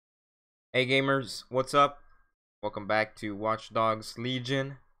Hey gamers, what's up? Welcome back to Watch Dogs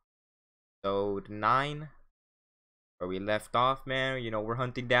Legion, episode 9, where we left off, man. You know, we're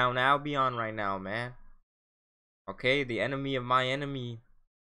hunting down Albion right now, man. Okay, the enemy of my enemy,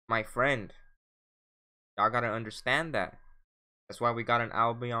 my friend. Y'all gotta understand that. That's why we got an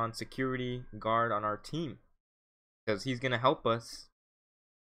Albion security guard on our team. Because he's gonna help us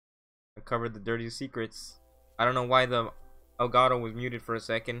uncover the dirty secrets. I don't know why the Elgato was muted for a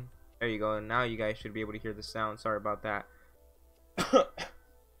second. There you go, and now you guys should be able to hear the sound. Sorry about that.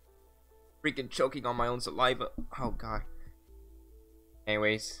 Freaking choking on my own saliva. Oh god.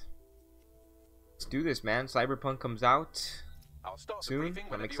 Anyways, let's do this, man. Cyberpunk comes out soon.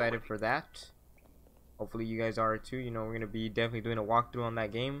 I'm excited for that. Hopefully you guys are too. You know, we're gonna be definitely doing a walkthrough on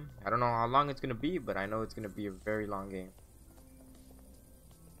that game. I don't know how long it's gonna be, but I know it's gonna be a very long game.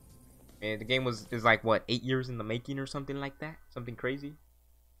 And the game is like what, 8 years in the making or something like that? Something crazy.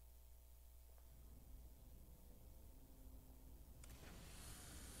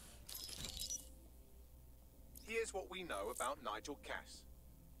 Here's what we know about Nigel Cass.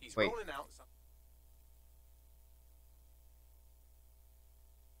 He's Wait. rolling out some...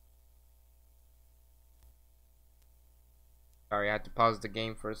 Sorry, I had to pause the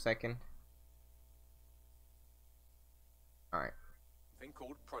game for a second. Alright. thing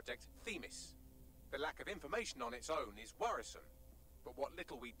called Project Themis. The lack of information on its own is worrisome, but what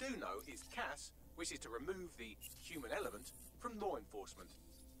little we do know is Cass wishes to remove the human element from law enforcement.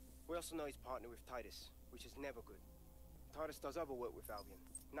 We also know he's partnered with Titus, which is never good. Titus does other work with Albion.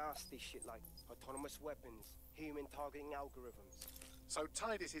 Nasty shit like autonomous weapons, human targeting algorithms. So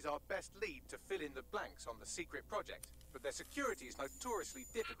Titus is our best lead to fill in the blanks on the secret project, but their security is notoriously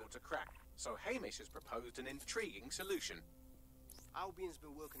difficult to crack. So Hamish has proposed an intriguing solution. Albion's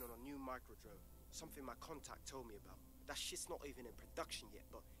been working on a new microdrone, something my contact told me about. That shit's not even in production yet,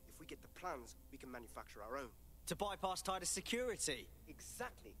 but if we get the plans, we can manufacture our own. To bypass Titus security?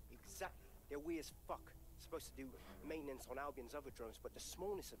 Exactly. They're weird as fuck. Supposed to do maintenance on Albion's other drones, but the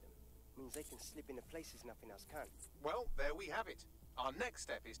smallness of them means they can slip into places nothing else can. Well, there we have it. Our next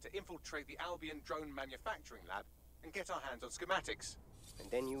step is to infiltrate the Albion drone manufacturing lab and get our hands on schematics. And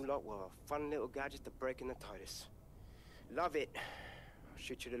then you lot will have a fun little gadget to break into Titus. Love it. I'll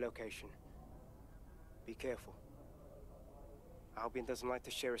shoot you the location. Be careful. Albion doesn't like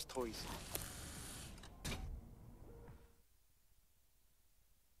to share his toys.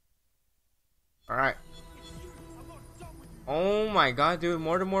 Alright. Oh my god, dude.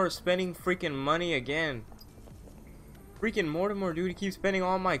 Mortimer is spending freaking money again. Freaking Mortimer, dude. He keeps spending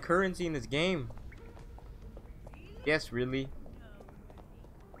all my currency in this game. Yes, really?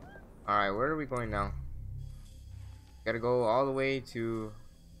 Alright, where are we going now? Gotta go all the way to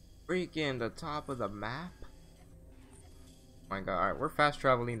freaking the top of the map. Oh my god. Alright, we're fast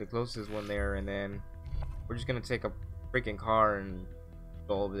traveling the closest one there, and then we're just gonna take a freaking car and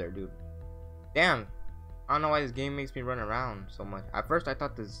go over there, dude. Damn, I don't know why this game makes me run around so much. At first I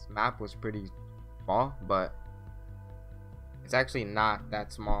thought this map was pretty small, but it's actually not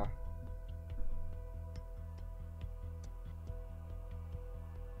that small.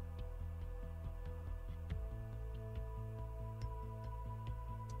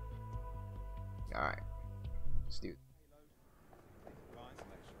 Alright, let's do it.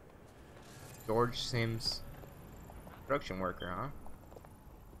 George Sims, construction worker, huh?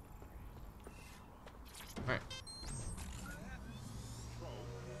 Alright.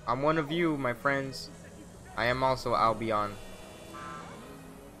 I'm one of you, my friends. I am also Albion.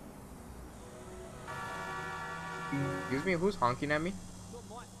 Excuse me, who's honking at me?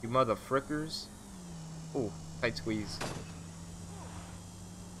 You mother frickers. Ooh, tight squeeze.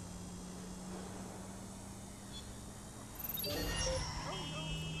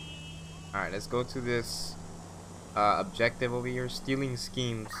 Alright, let's go to this objective over here. Stealing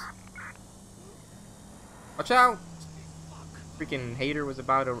schemes. Watch out! Freaking hater was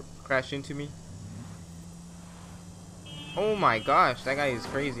about to crash into me. Oh my gosh, that guy is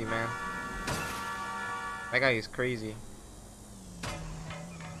crazy, man. That guy is crazy.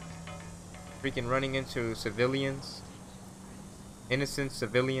 Freaking running into civilians. Innocent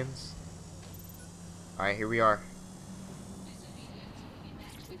civilians. Alright, here we are.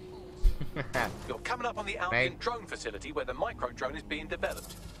 You're coming up on the Albion drone facility where the micro drone is being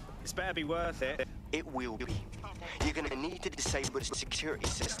developed. This better be worth it. It will be. You're gonna need to disable the security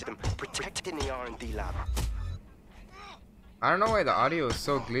system protecting the R&D lab. I don't know why the audio is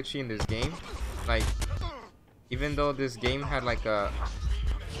so glitchy in this game. Like, even though this game had like an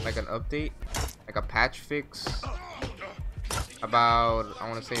update, like a patch fix about, I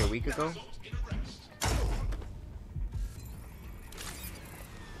want to say, a week ago.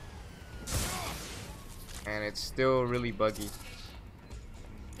 And it's still really buggy.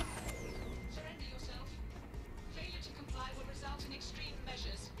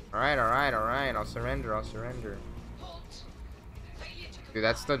 Alright, alright, alright. I'll surrender, I'll surrender. Dude,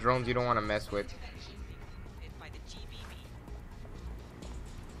 that's the drones you don't want to mess with.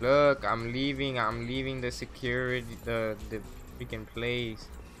 Look, I'm leaving the security, the freaking place.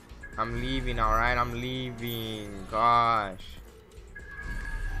 I'm leaving, alright, I'm leaving. Gosh.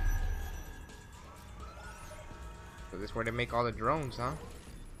 So this is where they make all the drones, huh?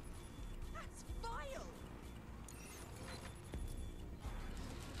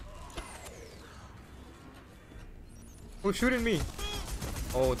 Who's shooting me?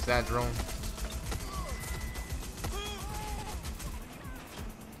 Oh, it's that drone.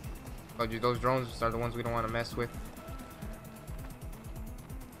 Told you, those drones are the ones we don't want to mess with.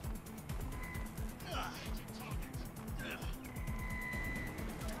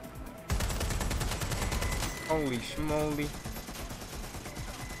 Holy schmoly.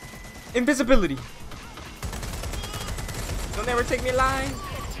 Invisibility. They'll never take me alive.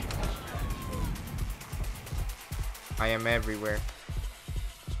 I am everywhere.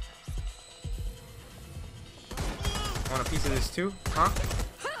 Want a piece of this too? Huh?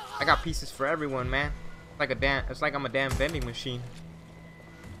 I got pieces for everyone, man. It's like I'm a damn vending machine.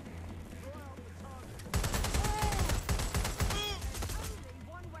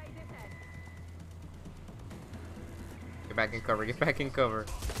 Get back in cover, get back in cover.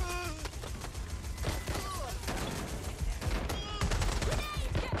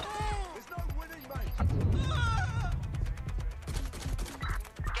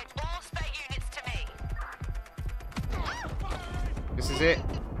 This is it.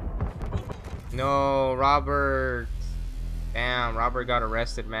 No, Robert. Damn, Robert got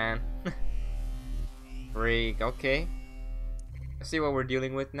arrested, man. Freak. Okay. Let's see what we're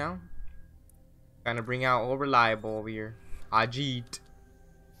dealing with now. Trying to bring out all reliable over here. Ajit.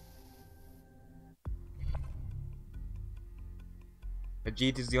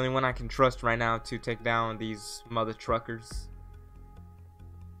 Ajit is the only one I can trust right now to take down these mother truckers.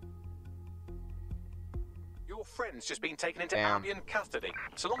 Your friend's just been taken into Albion custody.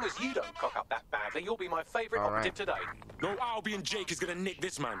 So long as you don't cock up that badly, you'll be my favourite operative today. No Albion Jake is gonna nick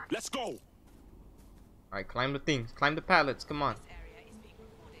this man. Let's go. Alright, climb the things. Climb the pallets. Come on.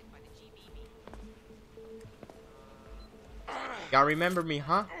 Y'all remember me,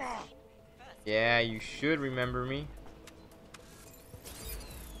 huh? Yeah, you should remember me.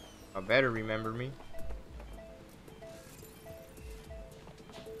 I better remember me.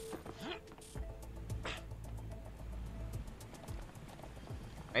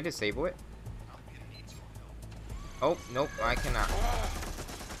 I disable it. Oh, nope, I cannot.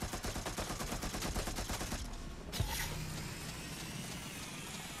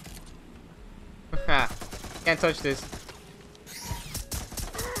 Can't touch this.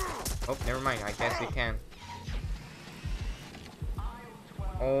 Oh, never mind. I guess it can.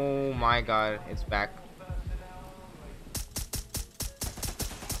 Oh my god, it's back.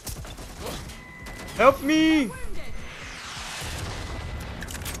 Help me!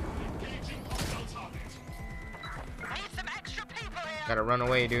 Gotta run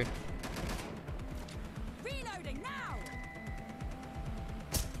away, dude. Reloading now.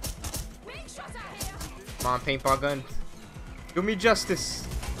 Being shot at here. Come on, paintball gun. Do me justice.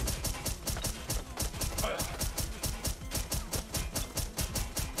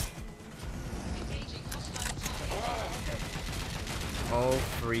 Oh,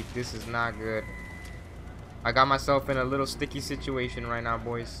 freak. This is not good. I got myself in a little sticky situation right now,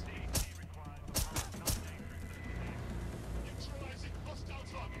 boys.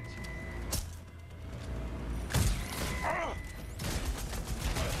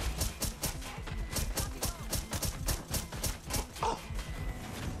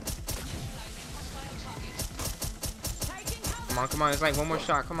 Come on, come on. It's like one more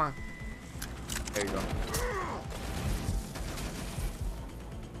shot. Come on. There you go.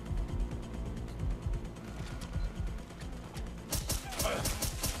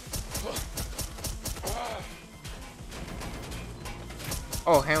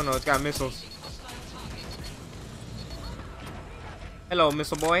 Oh, hell no. It's got missiles. Hello,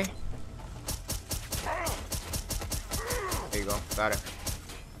 missile boy. There you go. Got it.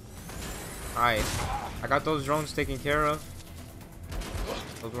 Alright. I got those drones taken care of.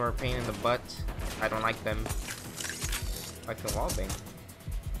 Those were a pain in the butt. I don't like them. I can wallbang.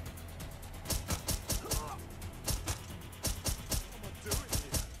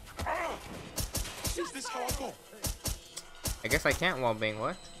 Is this how I go? I guess I can't wallbang.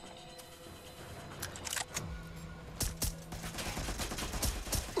 What?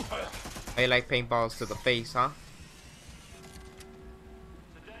 I like paintballs to the face, huh?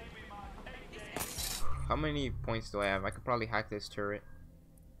 How many points do I have? I could probably hack this turret.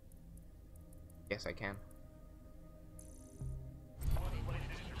 Yes, I can.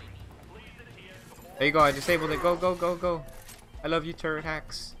 There you go, I disabled it. Go, go, go, go. I love you, turret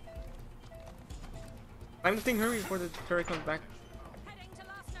hacks. Climb the thing, hurry before the turret comes back. Heading to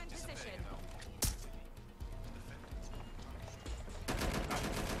last known position.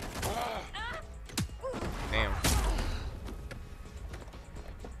 Damn.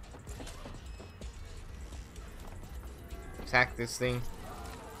 Attack this thing.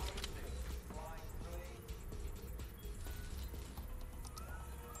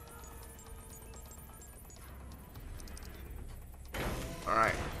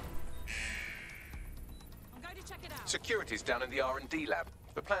 Alright. I'm going to check it out. Security's down in the R&D lab.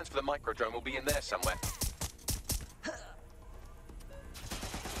 The plans for the microdrome will be in there somewhere.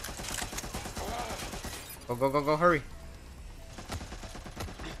 Go, go, go, go, hurry.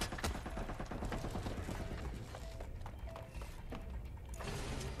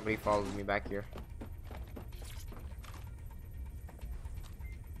 Somebody follows me back here.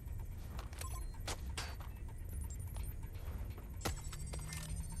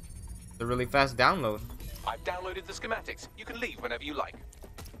 It's a really fast download. I've downloaded the schematics. You can leave whenever you like.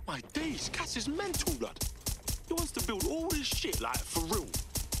 My days, Cass is mental, blood. He wants to build all this shit, like, for real.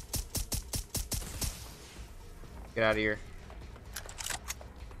 Get out of here.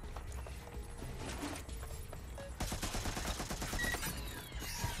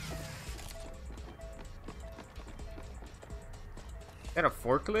 Is that a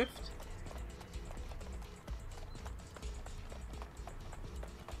forklift?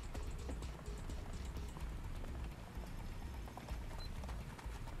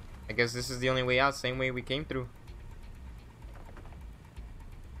 I guess this is the only way out, same way we came through.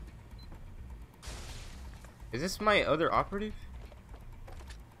 Is this my other operative?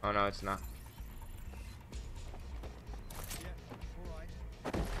 Oh no, it's not.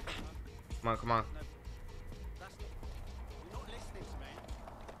 Come on, come on.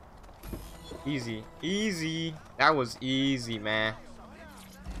 Easy, easy. That was easy, man.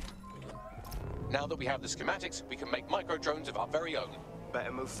 Now that we have the schematics, we can make microdrones of our very own.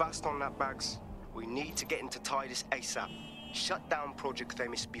 Better move fast on that, Bags. We need to get into Titus ASAP. Shut down Project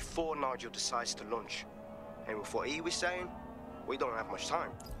Themis before Nigel decides to launch. And with what he was saying, we don't have much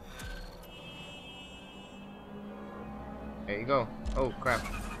time. There you go. Oh, crap.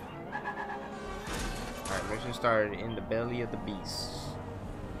 Alright, mission started in the belly of the beast.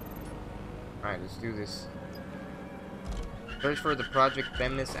 Alright, let's do this. Search for the Project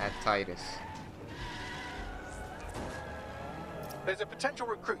Themis at Titus. There's a potential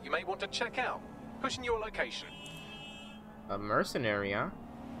recruit you may want to check out. Pushing your location. A mercenary, huh?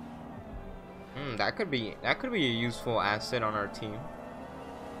 That could be a useful asset on our team.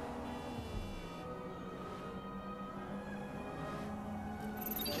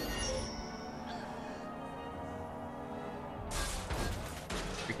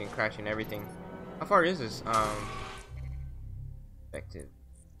 Freaking crashing everything. How far is this? Affected.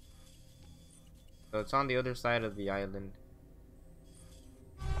 So it's on the other side of the island.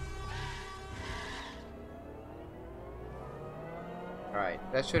 Alright,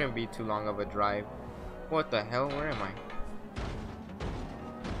 that shouldn't be too long of a drive. What the hell? Where am I?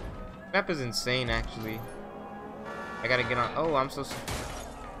 Map is insane, actually. I gotta get on. Oh, I'm so.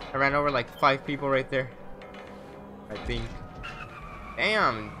 I ran over like 5 people right there. I think.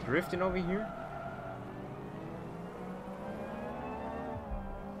 Damn, drifting over here.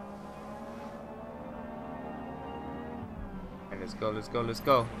 And let's go, let's go, let's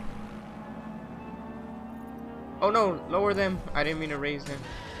go. Oh no, lower them. I didn't mean to raise them.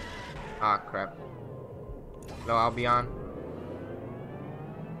 Ah, crap. No, Albion.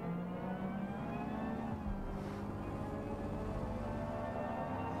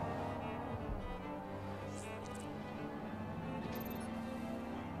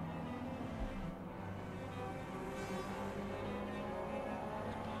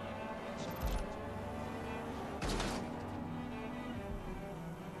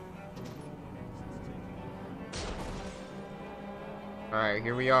 Alright,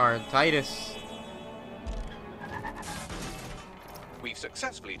 here we are, Titus. We've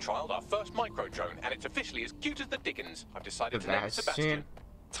successfully trialed our first microdrone, and it's officially as cute as the dickens. I've decided to name it Sebastian.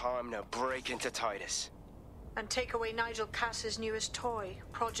 Time to break into Titus. And take away Nigel Cass's newest toy,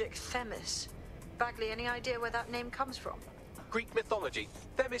 Project Themis. Bagley, any idea where that name comes from? Greek mythology.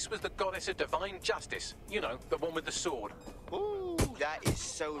 Themis was the goddess of divine justice. You know, the one with the sword. Ooh, that is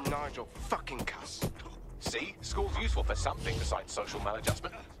so Nigel fucking Cass. See? School's useful for something besides social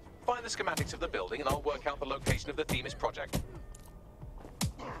maladjustment. find the schematics of the building and I'll work out the location of the Themis project.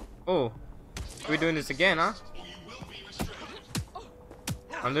 Oh, we're doing this again, huh?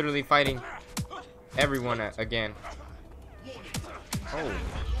 I'm literally fighting everyone again. Oh.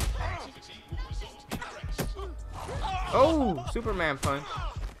 Oh, Superman punch.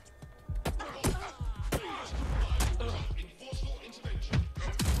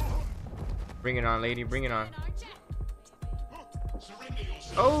 Bring it on, lady. Bring it on.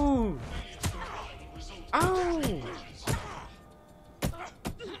 Oh. Oh.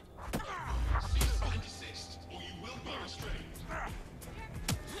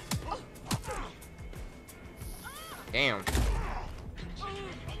 Damn.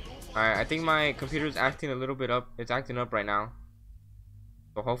 Alright, I think my computer's acting a little bit up. It's acting up right now.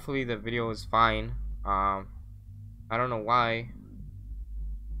 So hopefully the video is fine. I don't know why.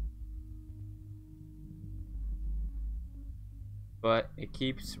 But it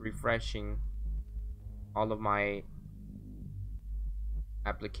keeps refreshing all of my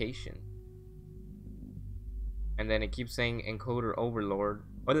application. And then it keeps saying encoder overload.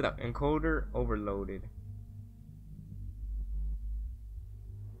 What is that? Encoder overloaded.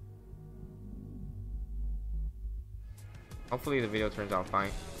 Hopefully the video turns out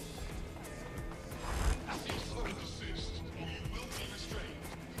fine.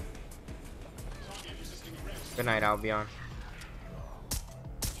 Good night, Albion.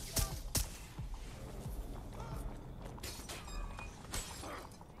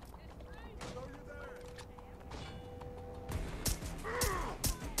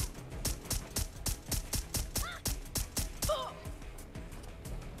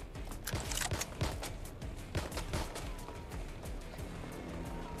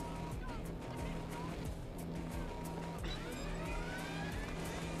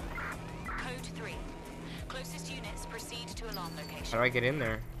 Code 3. Closest units proceed to alarm location. How do I get in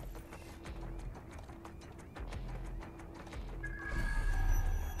there?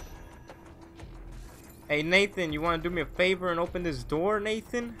 Hey Nathan, you want to do me a favor and open this door,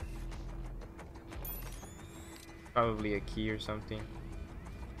 Nathan? Probably a key or something.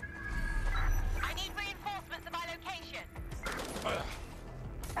 I need reinforcements at my location.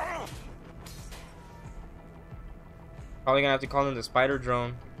 Probably gonna have to call in the spider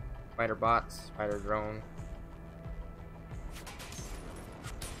drone. Spider bots, spider drone.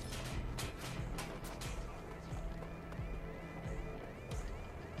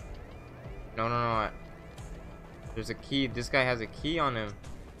 No. There's a key. This guy has a key on him.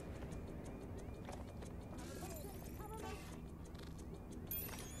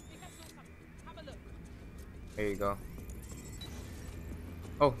 There you go.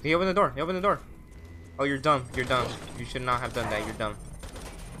 Oh, he opened the door. He opened the door. Oh, you're dumb. You're dumb. You should not have done that. You're dumb.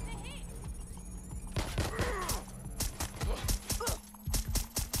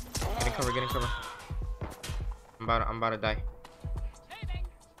 Get in cover. Get in cover. I'm about to die.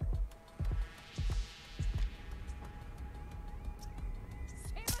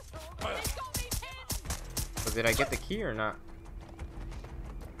 So did I get the key or not?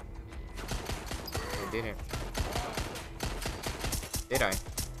 I didn't. Did I?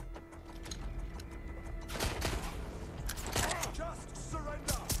 Just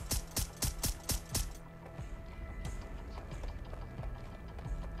surrender.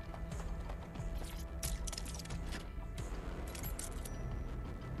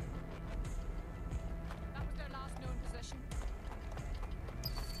 That was their last known possession.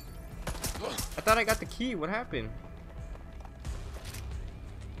 I thought I got the key. What happened?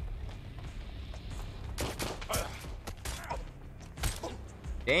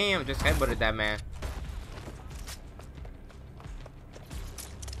 Damn, just headbutted that man.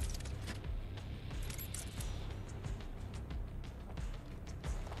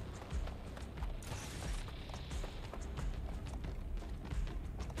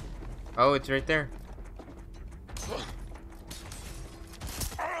 Oh, it's right there.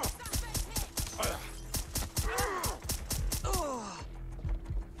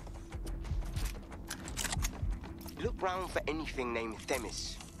 Look round for anything named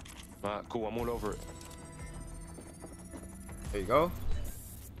Themis. Alright, cool, I'm all over it. There you go.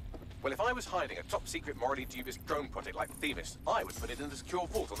 Well, if I was hiding a top-secret, morally dubious drone project like Themis, I would put it in the secure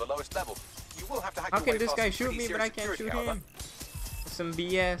vault on the lowest level. You will have to hack How your can way this past guy some shoot pretty me, but serious I can't security, shoot however. him? Some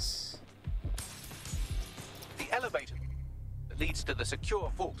BS. The elevator that leads to the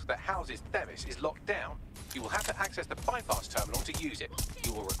secure vault that houses Themis is locked down. You will have to access the bypass terminal to use it.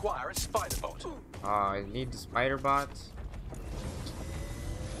 You will require a spider bot. Oh, I need the spider bots.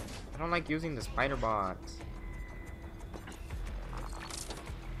 I don't like using the spider bots.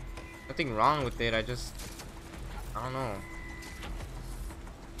 Nothing wrong with it, I don't know.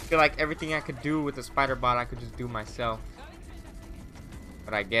 feel like everything I could do with the spider bot, I could just do myself.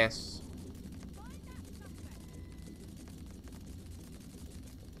 But I guess.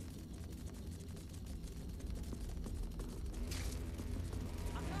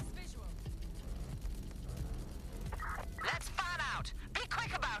 Let's fan out. Be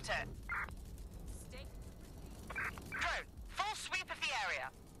quick about it. Drone, full sweep of the area.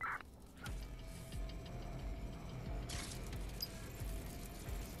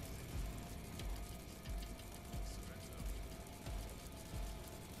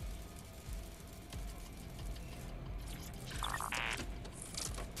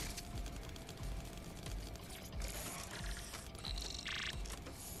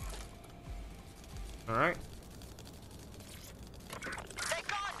 All right. They're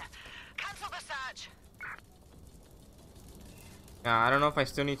gone. Cancel the search. I don't know if I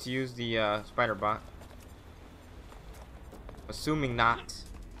still need to use the spider bot. Assuming not.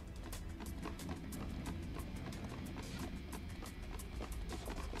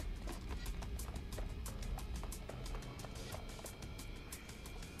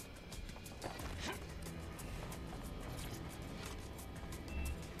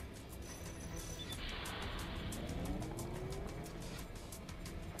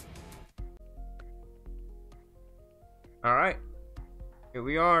 All right. Here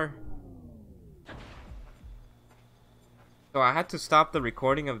we are. So I had to stop the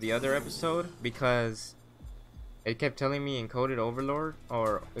recording of the other episode because it kept telling me encoded overload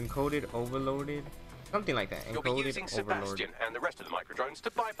or encoded overloaded, something like that. You'll be using Encoded overloaded. Sebastian and the rest of the microdrones to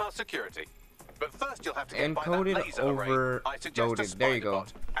bypass security. But first you'll have to get by that Encoded laser array. I suggest a overloaded. There you spider go.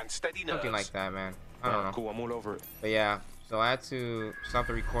 bot and steady nerves. Something like that, man. I don't know. Cool, I'm all over it. But yeah, so I had to stop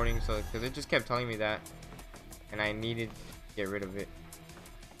the recording because it just kept telling me that, and I needed to get rid of it.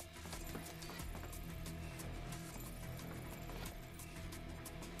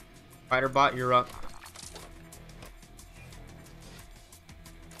 Spiderbot, you're up.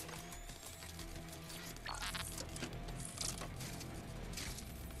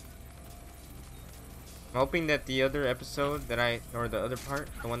 I'm hoping that the other episode that or the other part,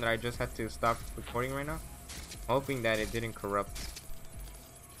 the one that I just had to stop recording right now, I'm hoping that it didn't corrupt.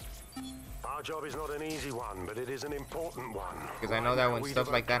 Our job is not an easy one, but it is an important one. Because I know that when We stuff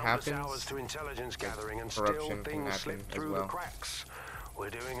devote like that countless happens, hours to intelligence gathering, and still corruption can things happen slip as through well. the cracks. We're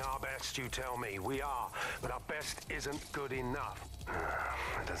doing our best, you tell me. We are, but our best isn't good enough.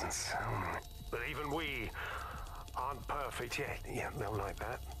 It doesn't sound right. But even we aren't perfect yet. Yeah, no, like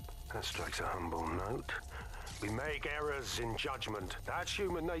that. That strikes a humble note. We make errors in judgment. That's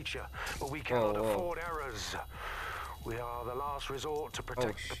human nature, but we cannot afford errors. We are the last resort to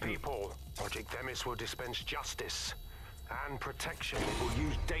protect the people. Project Themis will dispense justice and protection. It will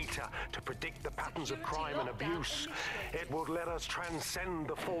use data to predict the patterns of crime and abuse. It will let us transcend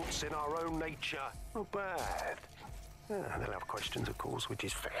the faults in our own nature. Not bad. They'll have questions, of course, which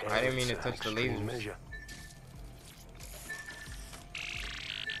is fair. I didn't mean to It's touch the extreme lasers. measure.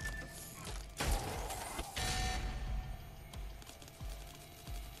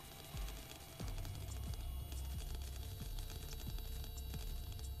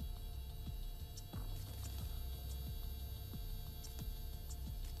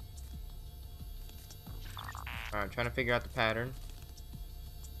 Alright, I'm trying to figure out the pattern.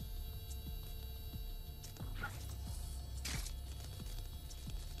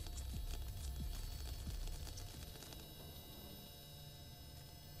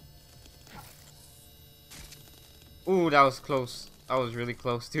 Ooh, that was close. That was really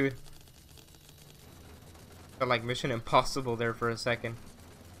close, dude. Felt like Mission Impossible there for a second.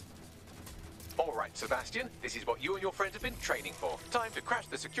 All right, Sebastian, this is what you and your friends have been training for. Time to crash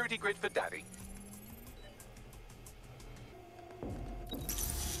the security grid for Daddy.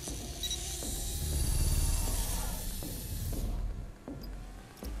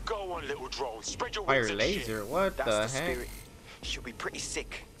 Go on, little drone. Spread your Fire wings and shit. laser? What That's the the heck? spirit. She'll be pretty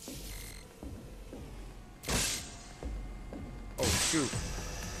sick. Oh shoot.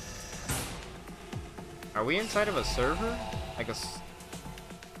 Are we inside of a server? Like with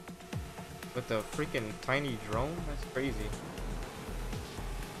a freaking tiny drone? That's crazy.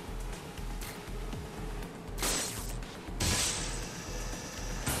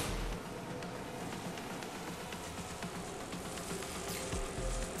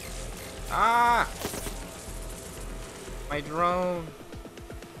 Ah! My drone!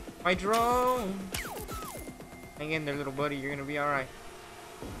 My drone! Hang in there, little buddy. You're gonna be alright.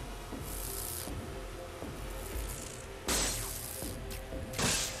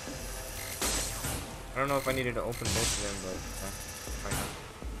 I don't know if I needed to open both of them, but why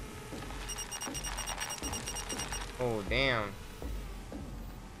not? Oh, damn.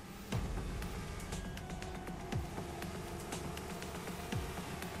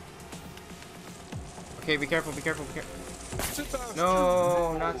 Okay, be careful, be careful, be careful. Sebastian.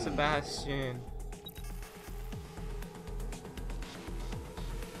 No, not Sebastian.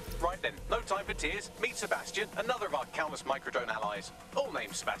 Right then, no time for tears. Meet Sebastian, another of our countless microdrone allies. All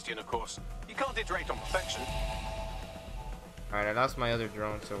named Sebastian, of course. You can't iterate on perfection. Alright, I lost my other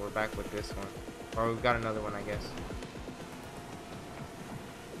drone, so we're back with this one. Or we've got another one, I guess.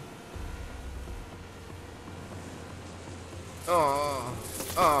 Oh,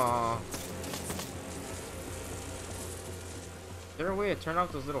 oh. Is there a way to turn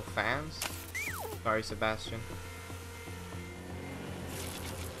off those little fans? Sorry, Sebastian.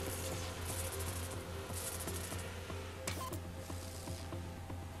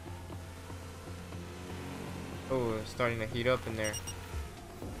 Oh, it's starting to heat up in there.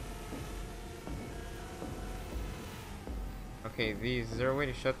 Okay, is there a way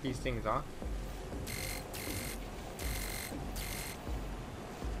to shut these things off?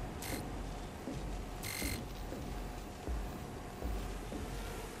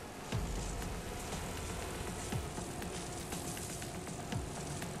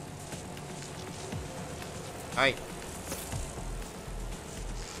 Hi.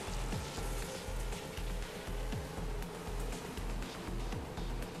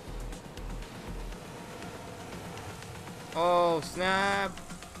 Oh, snap!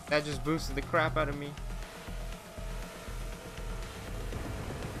 That just boosted the crap out of me.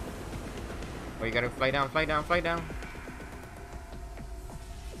 Oh, you gotta fly down, fly down, fly down.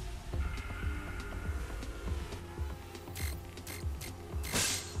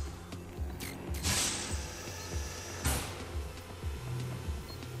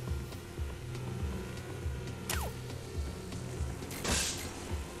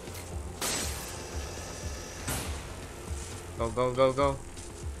 Go, go, go, go.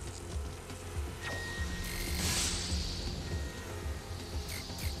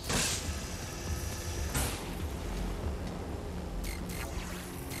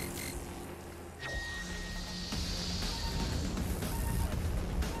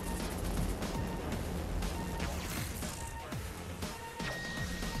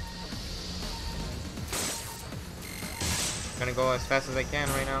 Gonna go as fast as I can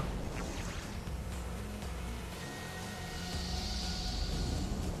right now.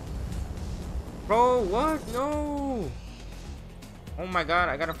 Bro, what? No! Oh my god,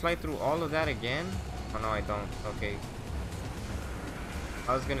 I gotta fly through all of that again? Oh no, I don't. Okay.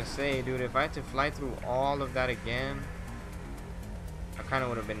 I was gonna say, dude, if I had to fly through all of that again, I kinda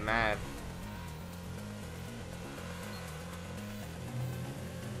would have been mad.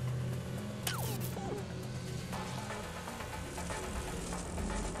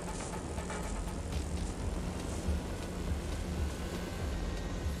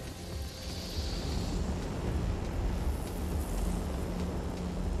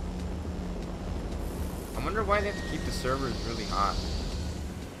 I wonder why they have to keep the servers really hot.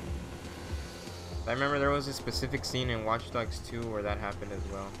 I remember there was a specific scene in Watch Dogs 2 where that happened as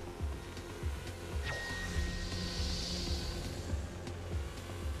well.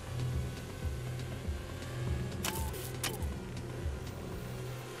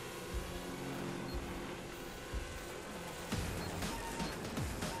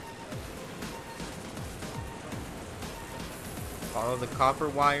 Follow the copper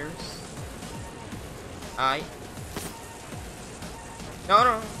wires. Aye. No,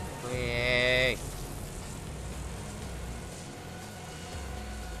 no. Yay.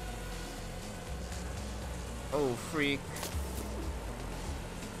 Oh, freak.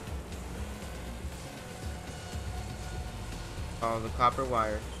 Follow the copper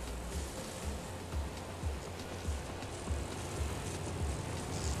wires.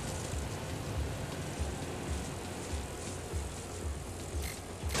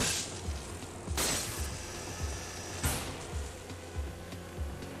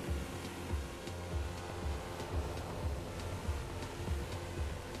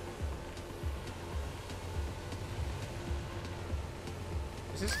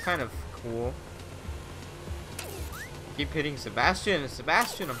 This is kind of cool. Keep hitting Sebastian.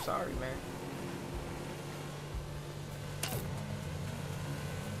 Sebastian, I'm sorry, man.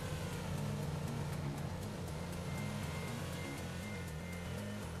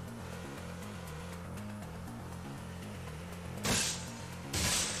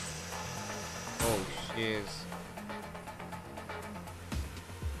 Oh, shiz.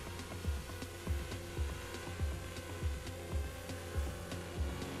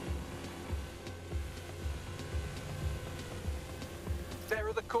 There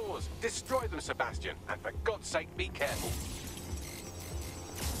are the cores. Destroy them, Sebastian. And for God's sake, be careful.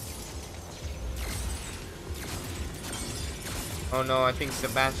 Oh no, I think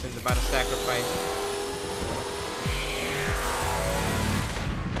Sebastian's about to sacrifice.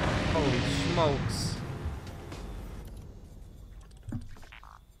 smokes.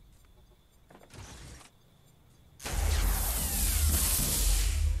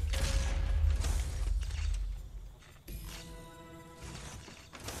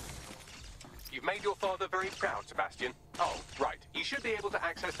 You've made your father very proud, Sebastian. Oh, right. You should be able to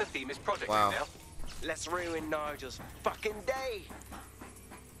access the Themis project Wow. now. Let's ruin Nigel's fucking day.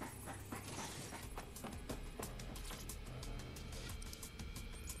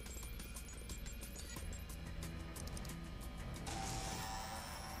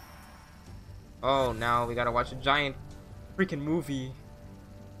 Oh, now we gotta watch a giant freaking movie.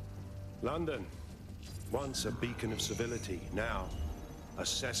 London, once a beacon of civility, now a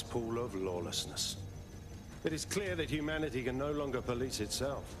cesspool of lawlessness. It is clear that humanity can no longer police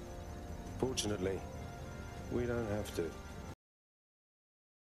itself. Fortunately, we don't have to.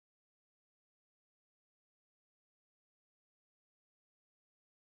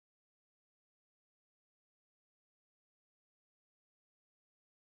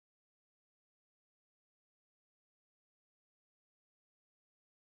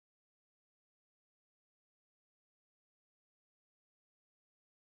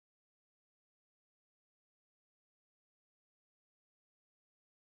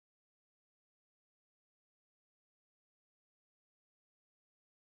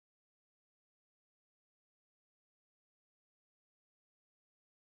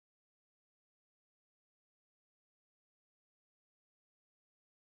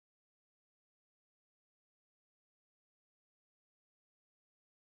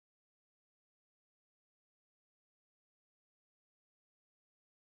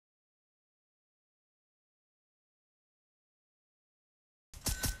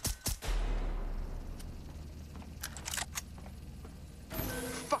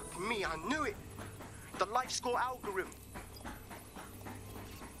 Fuck me, I knew it. The life score algorithm.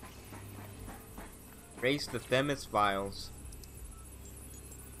 Trace the Themis files.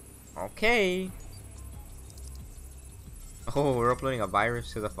 Okay. Oh, we're uploading a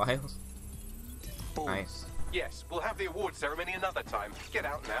virus to the files. Nice. Yes, we'll have the award ceremony another time. Get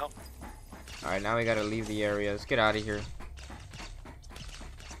out now. Alright, now we gotta leave the area. Let's get out of here.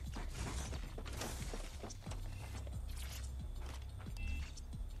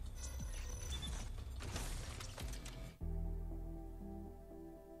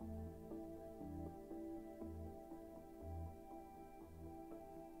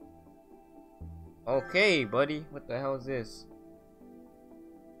 Okay, buddy. What the hell is this?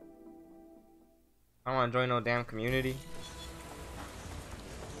 I don't want to join no damn community.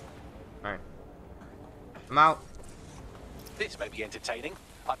 Alright. I'm out. This may be entertaining.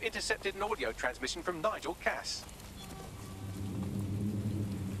 I've intercepted an audio transmission from Nigel Cass.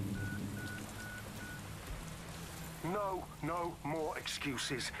 No more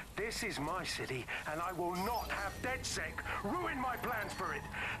excuses. This is my city, and I will not have DedSec ruin my plans for it.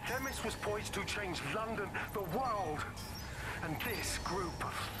 Themis was poised to change London, the world. And this group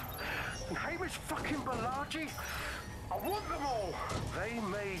of... And Hamish fucking Balaji? I want them all. They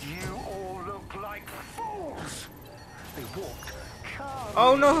made you all look like fools. They walked calmly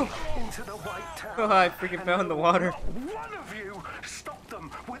Oh no! into the White Tower. Oh, I freaking fell in the water. Not one of you stopped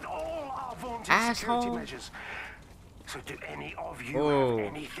them with all our vaunted Asshole. security measures. So do any of you Whoa. have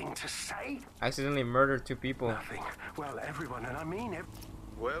anything to say? I accidentally murdered 2 people. Nothing. Well, everyone, and I mean it.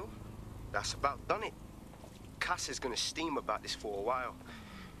 Well, that's about done it. Cass is gonna steam about this for a while.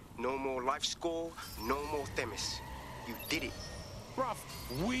 No more life score, no more Themis. You did it. Bruv,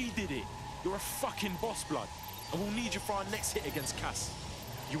 we did it. You're a fucking boss, blood. And we'll need you for our next hit against Cass.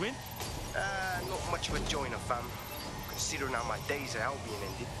 You in? Not much of a joiner, fam. Considering how my days at Albion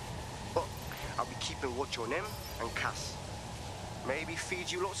ended. But I'll be keeping watch on them and Cass. Maybe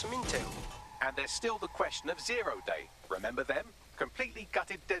feed you lots of intel. And there's still the question of Zero Day. Remember them? Completely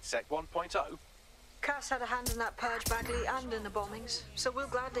gutted DedSec 1.0. Cass had a hand in that purge, Bagley, and in the bombings, so we'll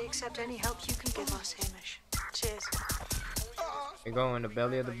gladly accept any help you can give us, Hamish. Cheers. We're going. The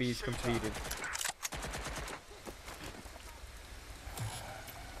belly of the beast completed.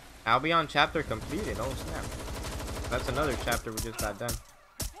 Albion chapter completed. Oh snap! That's another chapter we just got done.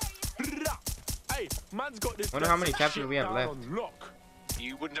 Hey, man's got this. Wonder how many DedSec chapters shit we have down left. on lock.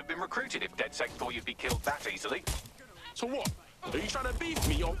 You wouldn't have been recruited if DedSec thought you'd be killed that easily. So what? Are you trying to beef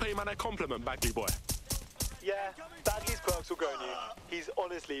me or pay man a compliment, Bagley boy? Yeah, Bagley's quirks will go on you. He's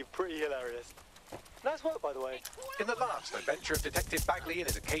honestly pretty hilarious. Nice work, by the way. In the last adventure of Detective Bagley and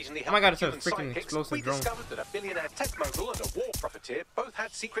his occasionally Oh my god, helpful it's a human freaking sidekicks, explosive we drone. discovered that a billionaire tech mogul and a war profiteer both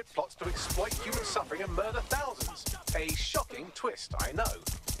had secret plots to exploit human suffering and murder thousands. A shocking twist, I know.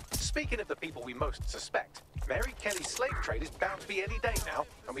 Speaking of the people we most suspect, Mary Kelly's slave trade is bound to be any day now,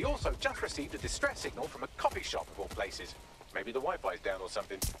 and we also just received a distress signal from a coffee shop of all places. Maybe the Wi-Fi's down or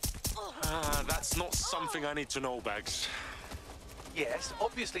something. That's not something I need to know, Bags. Yes,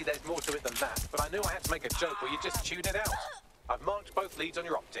 obviously there's more to it than that, but I knew I had to make a joke where you just tune it out. I've marked both leads on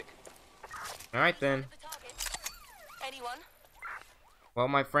your optic. Alright then. Anyone? Well,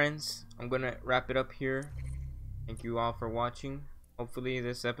 my friends, I'm gonna wrap it up here. Thank you all for watching. Hopefully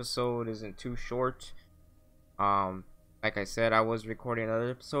this episode isn't too short. Like I said, I was recording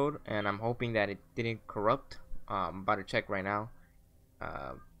another episode, and I'm hoping that it didn't corrupt. I'm about to check right now.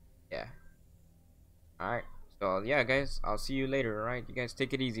 Yeah. Alright. So, yeah, guys, I'll see you later, alright? You guys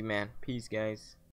take it easy, man. Peace, guys.